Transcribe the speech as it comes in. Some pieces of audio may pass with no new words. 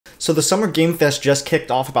So the Summer Game Fest just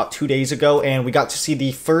kicked off about 2 days ago, and we got to see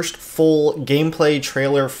the first full gameplay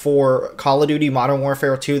trailer for Call of Duty Modern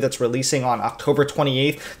Warfare 2 that's releasing on October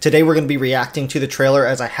 28th. Today we're going to be reacting to the trailer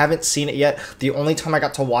as I haven't seen it yet. The only time I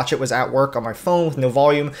got to watch it was at work on my phone with no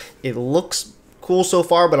volume. It looks cool so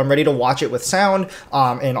far, but I'm ready to watch it with sound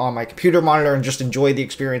and on my computer monitor and just enjoy the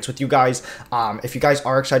experience with you guys. If you guys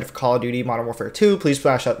are excited for Call of Duty Modern Warfare 2, please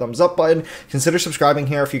smash that thumbs up button. Consider subscribing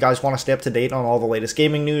here if you guys want to stay up to date on all the latest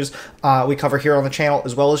gaming news we cover here on the channel,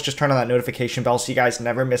 as well as just turn on that notification bell so you guys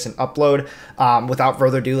never miss an upload. Without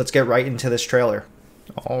further ado, let's get right into this trailer.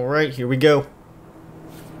 Alright, here we go.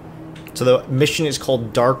 So the mission is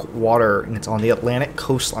called Dark Water, and it's on the Atlantic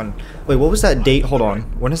coastline. Wait, what was that date? Hold on.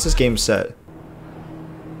 When is this game set?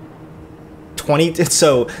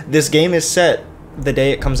 So this game is set the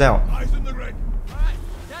day it comes out.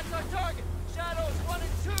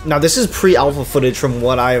 Now this is pre-alpha footage from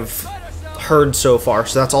what I've heard so far,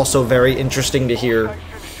 so that's also very interesting to hear.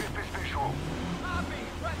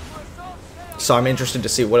 So I'm interested to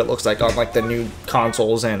see what it looks like on like the new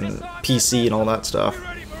consoles and PC and all that stuff.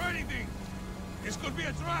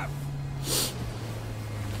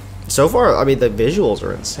 So far, I mean, the visuals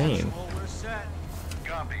are insane.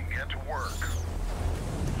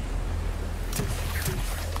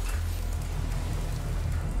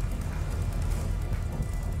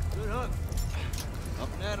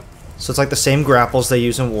 So it's like the same grapples they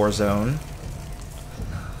use in Warzone.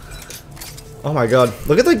 Oh my god.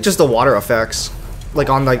 Look at like just the water effects. Like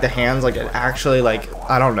on like the hands, like it actually like,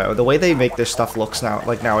 I don't know. The way they make this stuff looks now,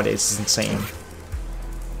 like nowadays is insane.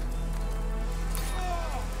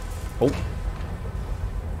 Oh.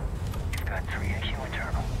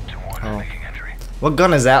 Oh. What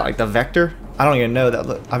gun is that? Like the Vector? I don't even know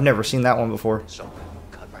that. I've never seen that one before.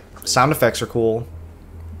 Sound effects are cool.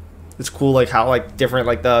 It's cool, like how like different,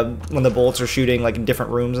 like the when the bullets are shooting like in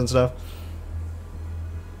different rooms and stuff.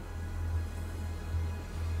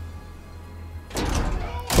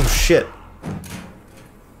 Oh shit!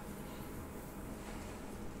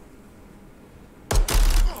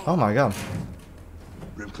 Oh my god!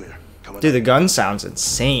 Dude, the gun sounds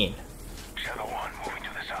insane. Shadow 1 moving to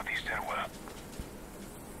the southeast stairwell.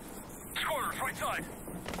 Scorers right side.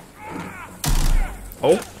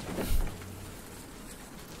 Oh.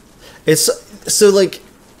 It's so like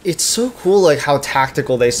it's so cool like how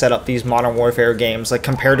tactical they set up these Modern Warfare games, like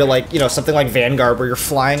compared to like, you know, something like Vanguard where you're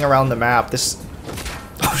flying around the map. This,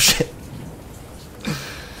 oh shit,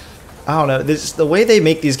 I don't know, this the way they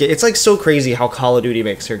make these games, it's like so crazy how Call of Duty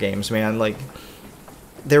makes their games, man. Like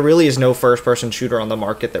there really is no first-person shooter on the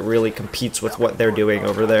market that really competes with what they're doing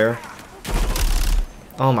over there.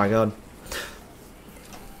 Oh my god.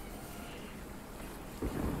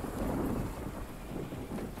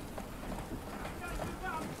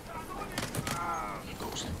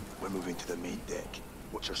 Moving to the main deck.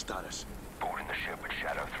 What's your status? Boarding the ship with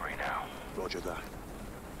Shadow 3 now. Roger that.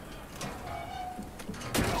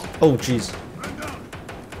 Oh jeez.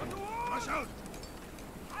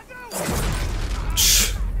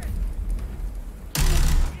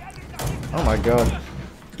 Oh my god.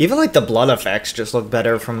 Even like the blood effects just look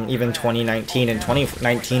better from even 2019, and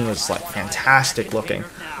 2019 was like fantastic looking.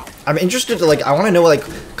 I'm interested to like, I want to know like,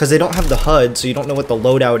 because they don't have the HUD, so you don't know what the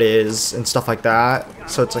loadout is and stuff like that.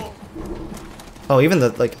 So it's like, oh, even the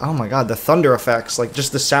like, oh my god, the thunder effects, like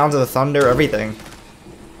just the sounds of the thunder, everything.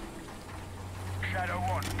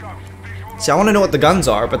 See, I want to know what the guns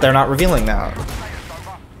are, but they're not revealing that.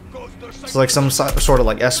 It's like some sort of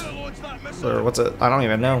like or what's it? I don't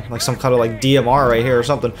even know. Like some kind of like DMR right here or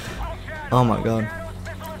something. Oh my god.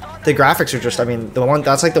 The graphics are just, I mean, the one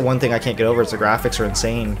that's like the one thing I can't get over is the graphics are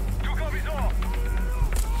insane.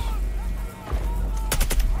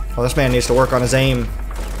 Oh, this man needs to work on his aim.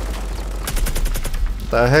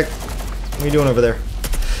 What the heck? What are you doing over there?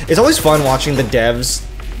 It's always fun watching the devs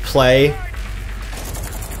play. A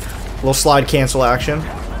little slide cancel action.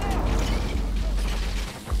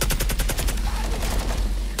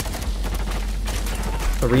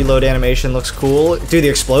 The reload animation looks cool. Dude, the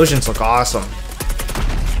explosions look awesome.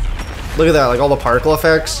 Look at that, like all the particle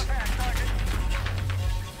effects.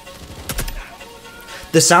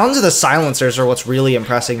 The sounds of the silencers are what's really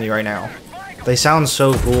impressing me right now. They sound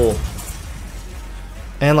so cool.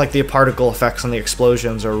 And like the particle effects on the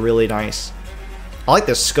explosions are really nice. I like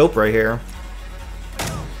this scope right here.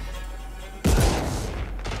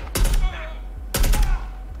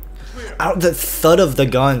 The thud of the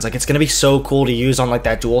guns, like it's gonna be so cool to use on like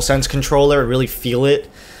that DualSense controller and really feel it.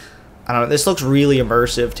 I don't know, this looks really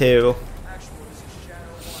immersive too.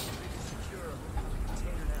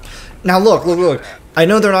 Now look. I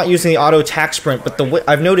know they're not using the auto attack sprint, but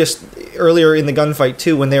I've noticed earlier in the gunfight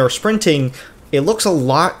too, when they were sprinting, it looks a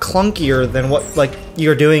lot clunkier than what like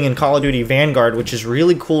you're doing in Call of Duty Vanguard, which is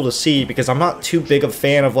really cool to see because I'm not too big of a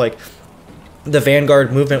fan of like the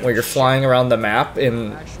Vanguard movement where you're flying around the map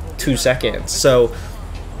in 2 seconds. So,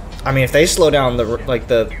 I mean, if they slow down the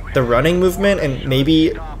running movement and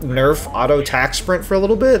maybe nerf auto attack sprint for a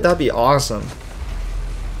little bit, that'd be awesome.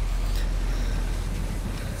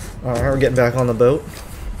 Alright, we're getting back on the boat.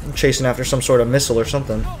 I'm chasing after some sort of missile or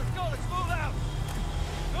something.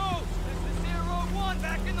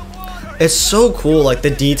 It's so cool, like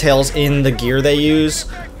the details in the gear they use.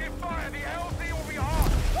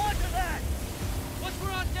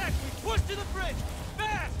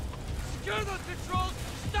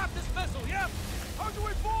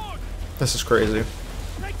 This is crazy.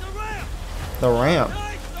 The ramp.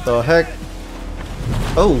 The heck?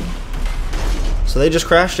 Oh. So they just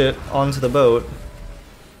crashed it onto the boat.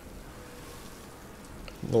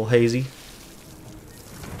 A little hazy.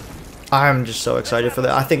 I'm just so excited for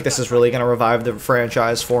that. I think this is really going to revive the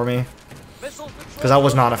franchise for me. Because I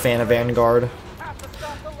was not a fan of Vanguard.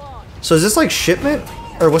 So is this like Shipment?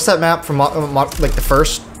 Or what's that map from like the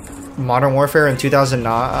first Modern Warfare in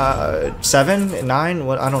 2007? 9?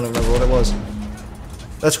 What? I don't remember what it was.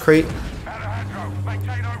 That's crazy.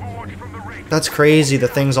 That's crazy. The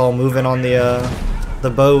thing's all moving on the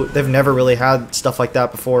boat. They've never really had stuff like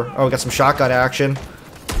that before. Oh, we got some shotgun action.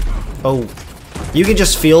 Oh. You can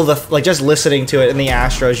just feel the, like, just listening to it in the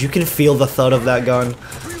Astros, you can feel the thud of that gun.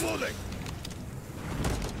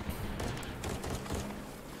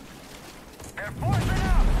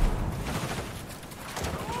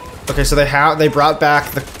 Okay, so they brought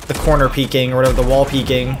back the corner peeking, or whatever, the wall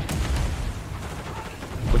peeking.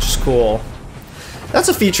 Which is cool. That's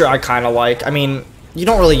a feature I kind of like. I mean, you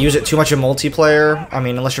don't really use it too much in multiplayer. I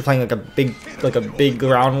mean, unless you're playing like a big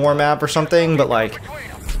ground war map or something, but like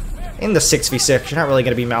in the 6v6, you're not really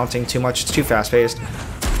going to be mounting too much. It's too fast-paced.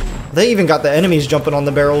 They even got the enemies jumping on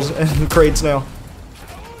the barrels and crates now.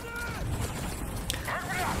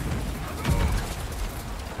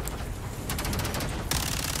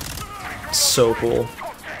 So cool.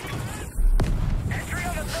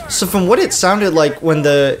 So from what it sounded like when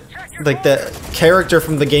the character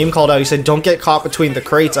from the game called out, he said, "Don't get caught between the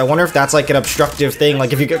crates." I wonder if that's like an obstructive thing.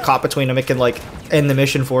 Like if you get caught between them, it can like end the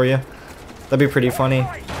mission for you. That'd be pretty funny.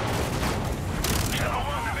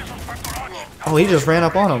 Oh, he just ran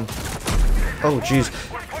up on him. Oh, jeez.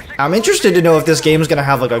 I'm interested to know if this game's gonna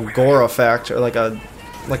have like a gore effect or like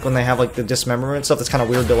when they have like the dismemberment stuff. That's kind of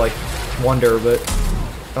weird to like wonder, but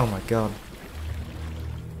oh my god.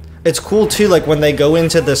 It's cool too, like when they go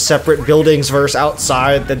into the separate buildings versus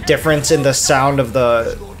outside, the difference in the sound of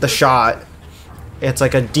the shot. It's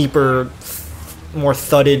like a deeper, more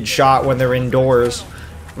thudded shot when they're indoors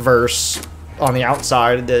versus on the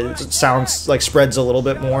outside. The sounds like spreads a little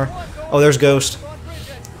bit more. Oh, there's Ghost.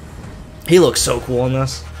 He looks so cool in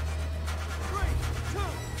this.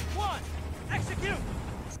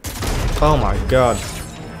 Oh my god.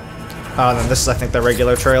 And then this is, I think, the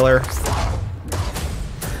regular trailer.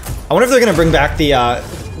 I wonder if they're gonna bring back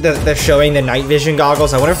the showing the night vision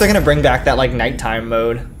goggles. I wonder if they're gonna bring back that like nighttime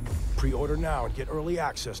mode. Pre-order now and get early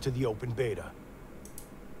access to the open beta.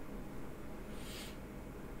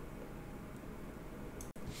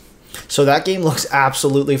 So that game looks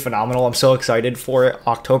absolutely phenomenal. I'm so excited for it.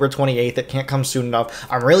 October 28th. It can't come soon enough.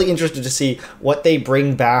 I'm really interested to see what they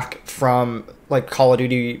bring back from like Call of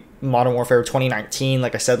Duty Modern Warfare 2019,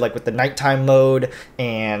 like I said, like with the nighttime mode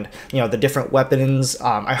and, you know, the different weapons.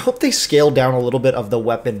 I hope they scale down a little bit of the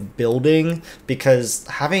weapon building, because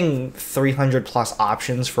having 300 plus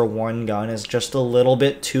options for one gun is just a little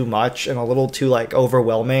bit too much and a little too like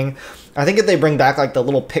overwhelming. I think if they bring back like the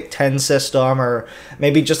little pick 10 system, or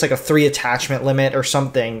maybe just like a 3 attachment limit or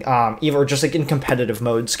something, or just like in competitive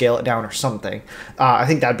mode, scale it down or something. I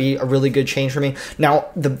think that'd be a really good change for me. Now,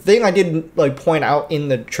 the thing I did like point out in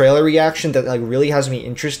the trailer reaction that like really has me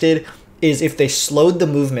interested is if they slowed the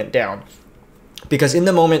movement down, because in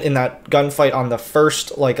the moment in that gunfight on the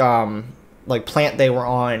first like plant they were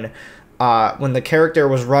on, when the character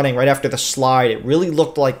was running right after the slide, it really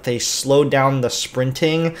looked like they slowed down the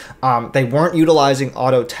sprinting. They weren't utilizing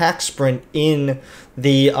auto attack sprint in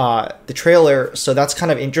the trailer, so that's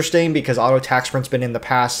kind of interesting because auto attack sprint's been in the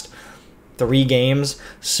past 3 games.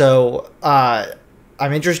 So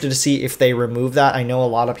I'm interested to see if they remove that. I know a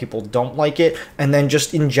lot of people don't like it. And then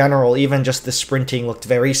just in general, even just the sprinting looked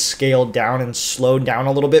very scaled down and slowed down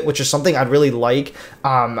a little bit, which is something I'd really like.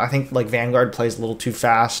 I think like Vanguard plays a little too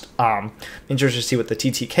fast. Interested to see what the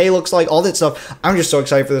TTK looks like, all that stuff. I'm just so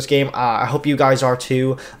excited for this game. I hope you guys are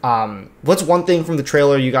too. What's one thing from the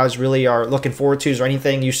trailer you guys really are looking forward to? Is there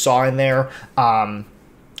anything you saw in there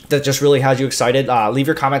that just really has you excited? Leave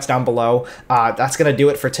your comments down below. That's going to do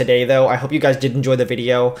it for today, though. I hope you guys did enjoy the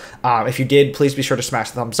video. If you did, please be sure to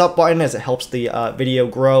smash the thumbs up button, as it helps the video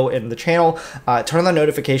grow in the channel. Turn on the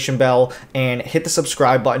notification bell and hit the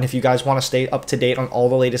subscribe button if you guys want to stay up to date on all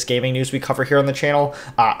the latest gaming news we cover here on the channel.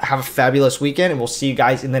 Have a fabulous weekend, and we'll see you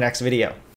guys in the next video.